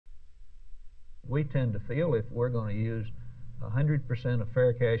we tend to feel if we're going to use 100% of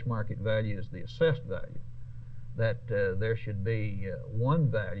fair cash market value as the assessed value, that there should be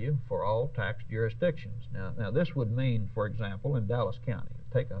one value for all tax jurisdictions. Now this would mean, for example, in Dallas County,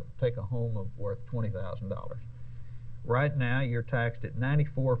 take a home worth $20,000. Right now, you're taxed at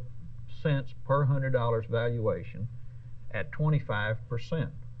 94 cents per $100 valuation at 25%.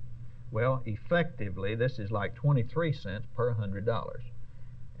 Well, effectively, this is like 23 cents per $100.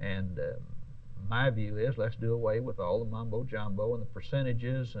 And my view is, let's do away with all the mumbo jumbo and the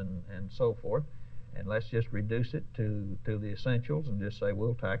percentages and so forth, and let's just reduce it to the essentials and just say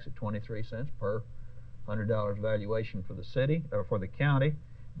we'll tax at 23 cents per $100 valuation for the city, or for the county,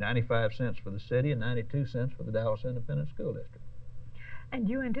 95 cents for the city, and 92 cents for the Dallas Independent School District. And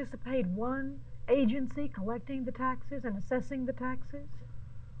you anticipate one agency collecting the taxes and assessing the taxes?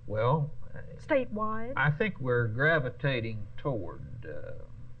 Well, statewide? I think we're gravitating toward,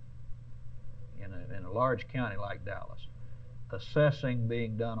 in a large county like Dallas, assessing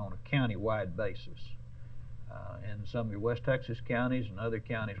being done on a county-wide basis. In some of your West Texas counties and other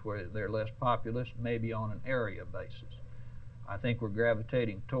counties where they're less populous, maybe on an area basis. I think we're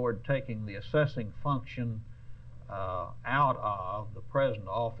gravitating toward taking the assessing function out of the present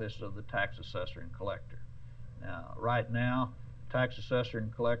office of the tax assessor and collector. Now, right now, tax assessor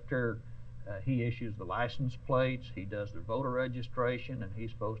and collector, he issues the license plates, he does the voter registration, and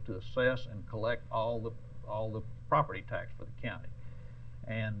he's supposed to assess and collect all the property tax for the county.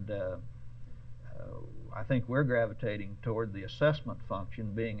 And I think we're gravitating toward the assessment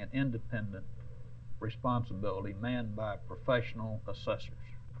function being an independent responsibility manned by professional assessors.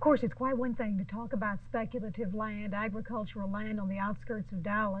 Of course, it's quite one thing to talk about speculative land, agricultural land on the outskirts of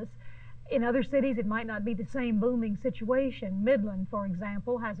Dallas. In other cities, it might not be the same booming situation. Midland, for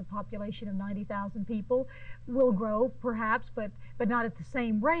example, has a population of 90,000 people, will grow perhaps, but not at the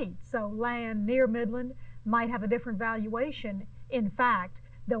same rate. So land near Midland might have a different valuation, in fact,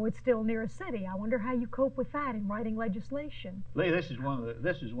 though it's still near a city. I wonder how you cope with that in writing legislation. Lee, this is one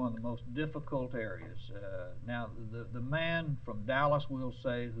of the most difficult areas. Now, the man from Dallas, we'll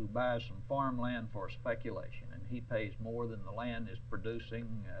say, who buys some farmland for speculation, and he pays more than the land is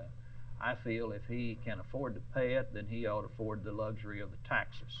producing. I feel if he can afford to pay it, then he ought to afford the luxury of the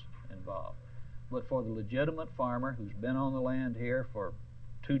taxes involved. But for the legitimate farmer who's been on the land here for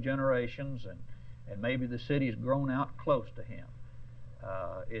 2 generations, and maybe the city's grown out close to him,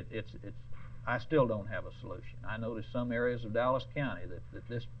 I still don't have a solution. I notice some areas of Dallas County that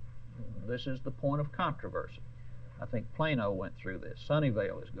this is the point of controversy. I think Plano went through this.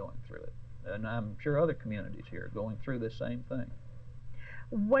 Sunnyvale is going through it. And I'm sure other communities here are going through the same thing.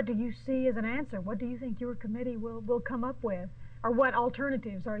 What do you see as an answer? What do you think your committee will come up with? Or what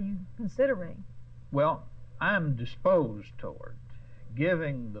alternatives are you considering? Well, I'm disposed toward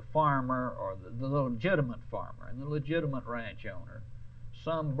giving the farmer, or the legitimate farmer and the legitimate ranch owner,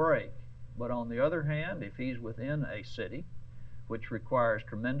 some break. But on the other hand, if he's within a city which requires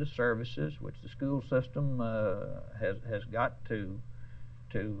tremendous services, which the school system has got to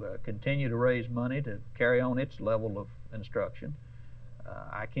continue to raise money to carry on its level of instruction,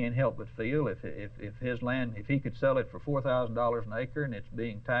 I can't help but feel if his land, if he could sell it for $4,000 an acre and it's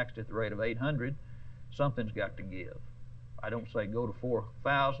being taxed at the rate of $800, something's got to give. I don't say go to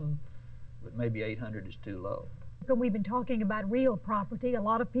 $4,000, but maybe $800 is too low. We've been talking about real property. A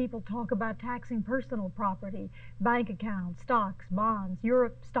lot of people talk about taxing personal property, bank accounts, stocks, bonds. You're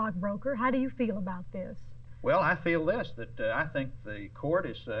a stockbroker. How do you feel about this? Well, I feel this, that I think the court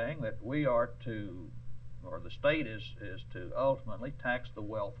is saying that we are to, or the state is to ultimately tax the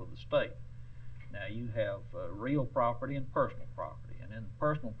wealth of the state. Now, you have real property and personal property. And in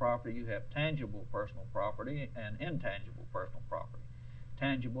personal property, you have tangible personal property and intangible personal property.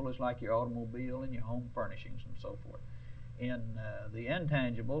 Tangible is like your automobile and your home furnishings and so forth. In the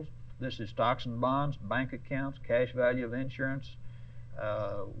intangibles, this is stocks and bonds, bank accounts, cash value of insurance.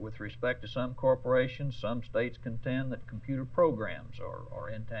 With respect to some corporations, some states contend that computer programs are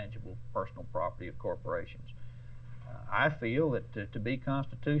intangible personal property of corporations. I feel that to be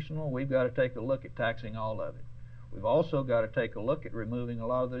constitutional, we've got to take a look at taxing all of it. We've also got to take a look at removing a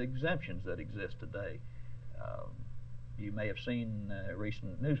lot of the exemptions that exist today. You may have seen a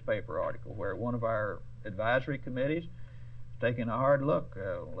recent newspaper article where one of our advisory committees is taking a hard look.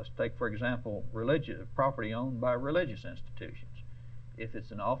 Let's take, for example, religious property owned by religious institutions. If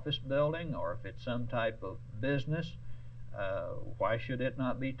it's an office building or if it's some type of business, why should it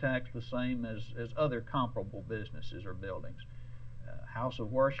not be taxed the same as other comparable businesses or buildings? House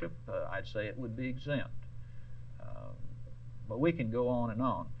of worship, I'd say it would be exempt. But we can go on and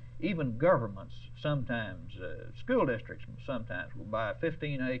on. even governments sometimes, school districts sometimes will buy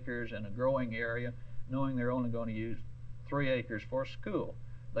 15 acres in a growing area knowing they're only going to use 3 acres for a school.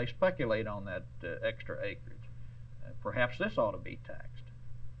 They speculate on that extra acreage. Perhaps this ought to be taxed.